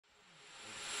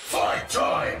Fight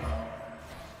time!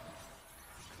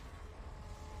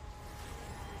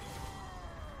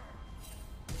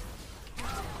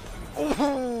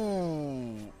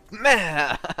 Oh,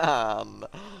 man!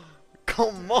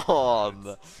 Come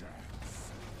on!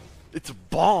 It's a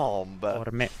bomb!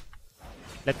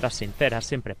 Letras sinceras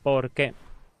siempre, porque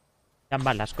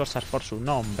llaman las cosas por su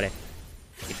nombre.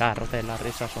 Cigarros de la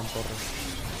risa son por...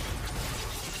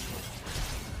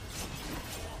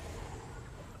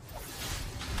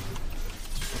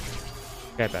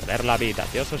 Que perder la vida,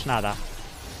 tío, eso es nada.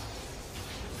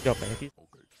 Yo perdí.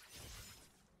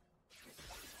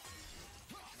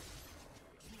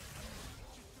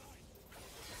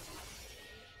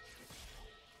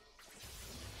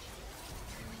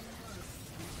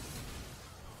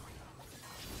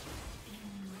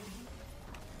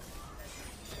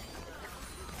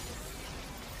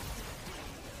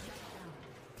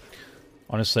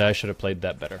 Honestly, I should have played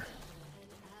that better.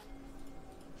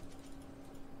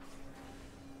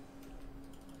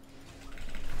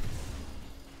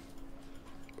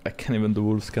 I can't even do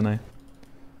wolves, can I?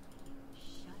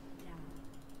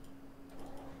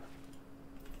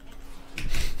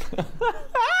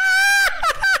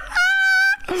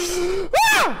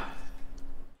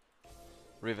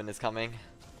 Riven is coming.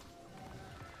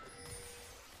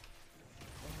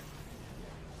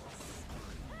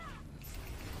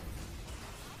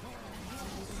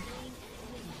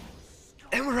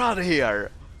 And we're out of here!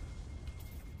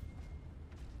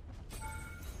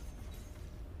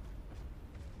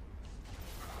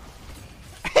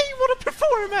 Hey, what a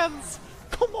performance!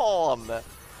 Come on!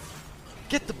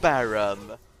 Get the Baron!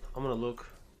 I'm gonna look.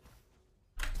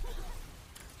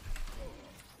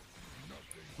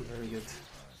 Very good.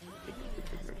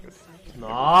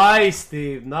 Nice,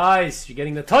 Steve. Nice. You're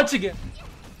getting the touch again.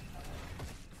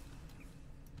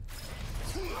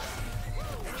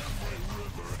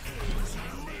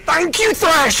 Thank you,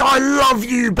 Thresh! I love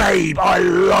you, babe! I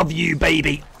love you,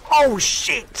 baby! Oh,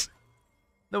 shit!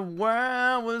 The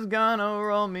world was gonna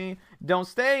roll me. Don't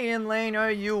stay in lane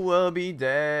or you will be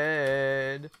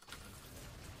dead.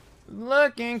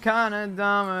 Looking kinda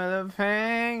dumb, the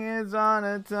pain is on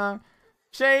her tongue.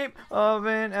 Shape of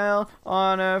an L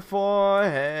on her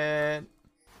forehead.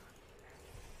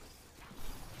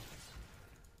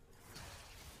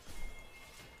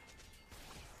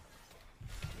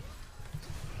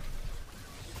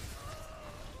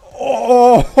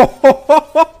 Oh!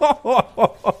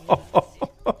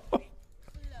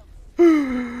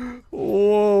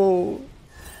 Whoa!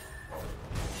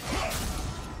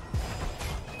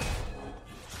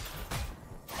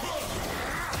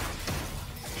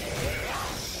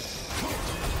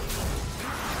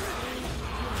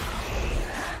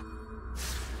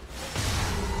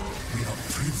 We are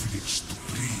privileged to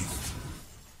breathe.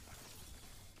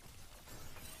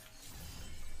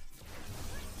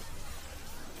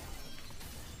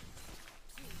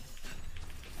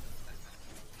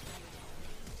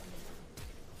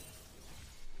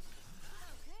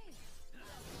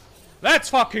 Let's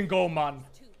fucking go, man!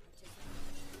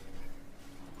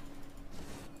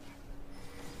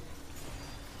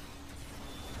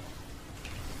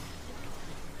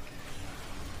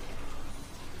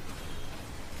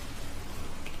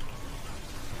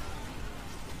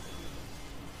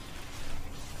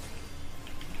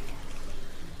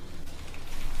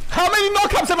 How many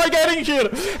knockups am I getting here?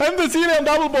 And the Zillion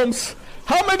double bombs.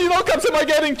 How many knockups am I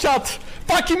getting, chat?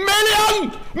 Fucking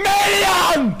million!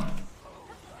 Million!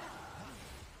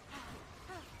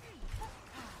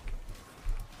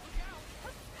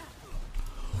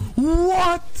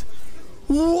 What?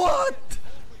 What?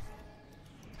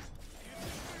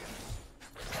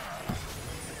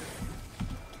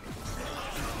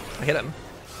 I hit him.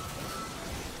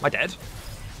 Am I dead?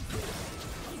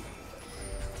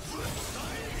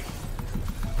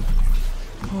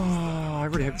 Oh, I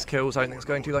really hope this kills. I don't think it's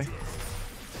going to though.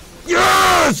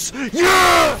 Yes!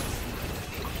 Yes!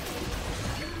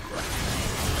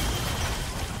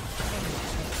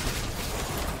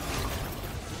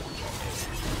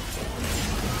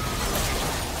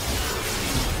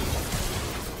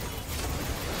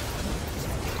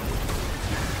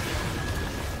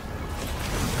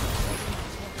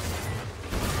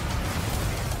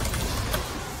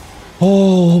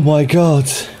 Oh my god,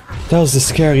 that was the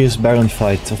scariest Baron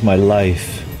fight of my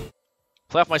life.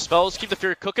 Play off my spells, keep the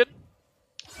Fury cooking.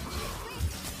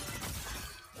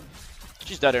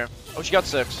 She's dead here. Oh, she got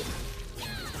 6.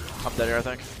 I'm dead here, I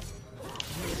think.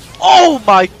 Oh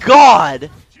my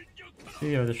god!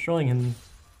 See, you're destroying him.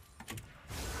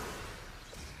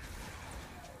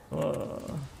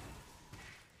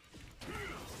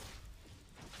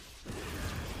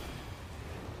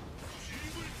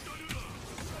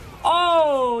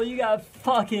 Oh, you got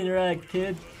fucking wrecked,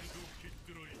 kid.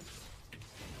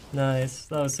 Nice.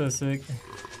 That was so sick.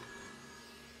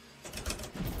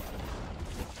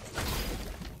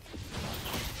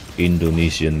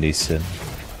 Indonesian listen.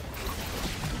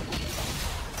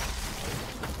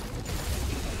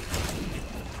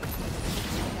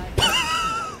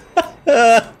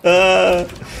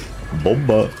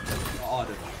 Bomba. God.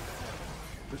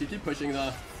 But you keep pushing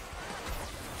the...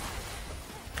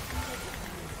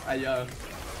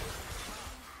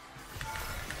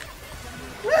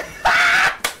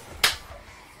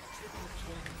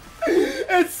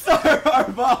 It's so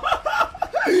hard,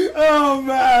 oh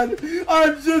man,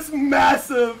 I'm just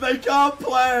massive. They can't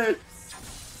play.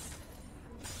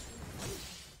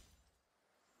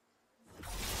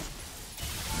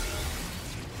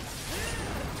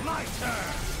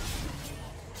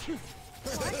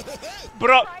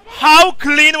 Bro, how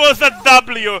clean was that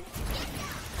W?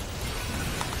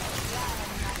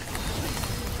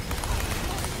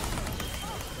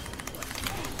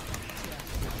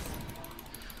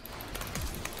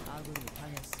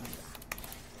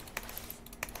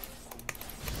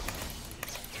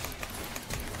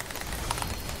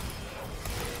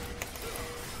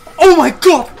 Oh my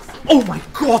god! Oh my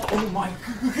god! Oh my god!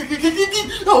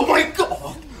 Oh my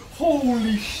god!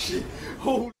 Holy shit!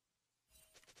 Holy.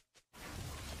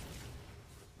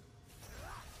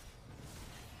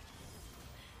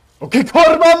 Okay,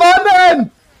 Korma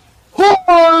mannen!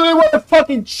 Holy, what a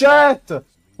fucking chat!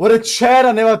 What a chat,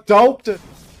 I never doubted!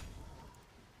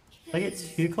 If I get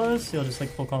too close, he'll just like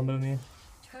full combo me.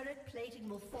 Turret plating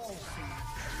will fall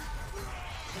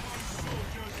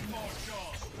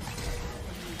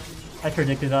I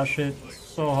predicted that shit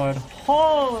so hard.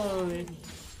 Holy!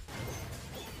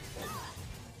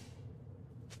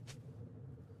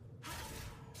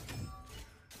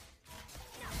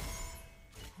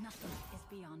 Nothing is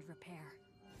beyond repair.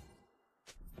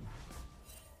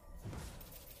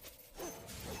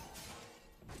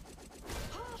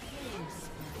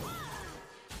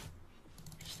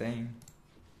 Staying.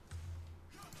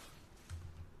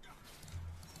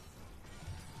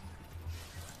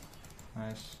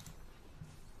 Nice.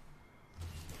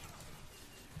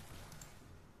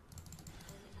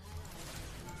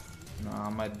 No, I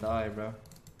might die, bro.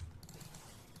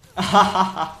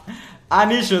 I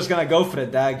knew she was gonna go for the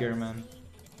dagger, man.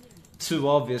 Too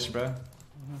obvious, bro.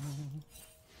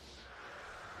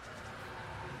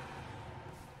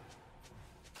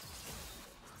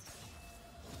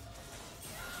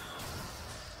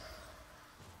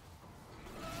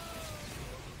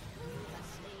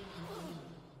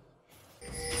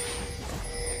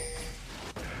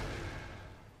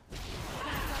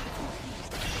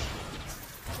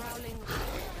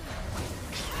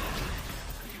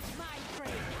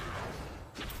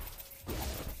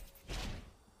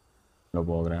 No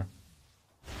puedo creer.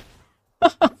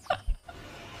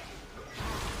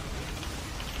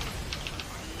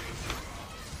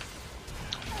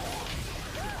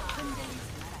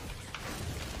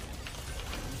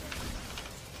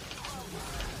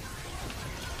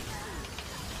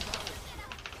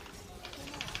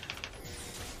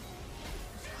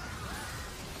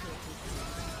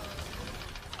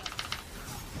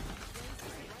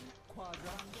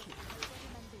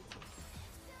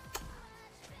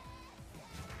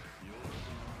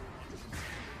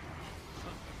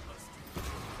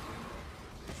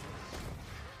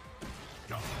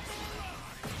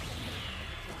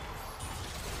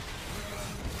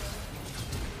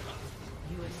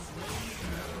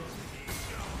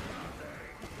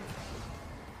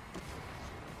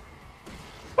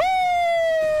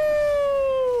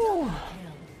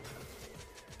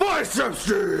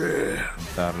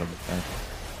 Darlo,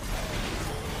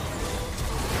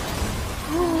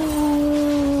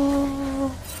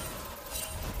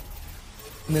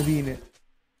 Nadine.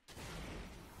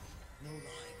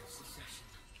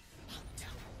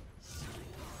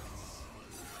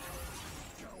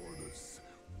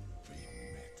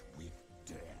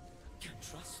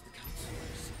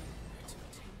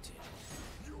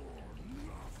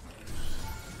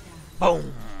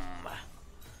 Boom!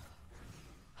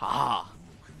 Haha!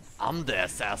 I'm the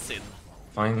assassin.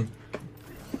 Fine.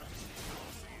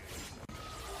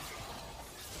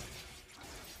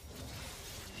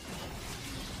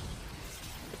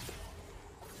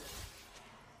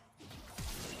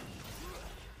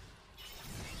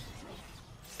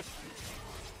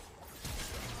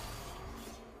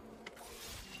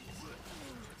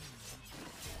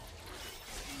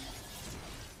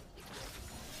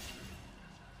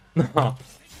 No.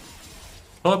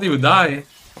 Thought he would die.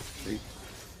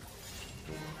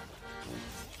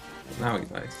 Now he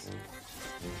dies.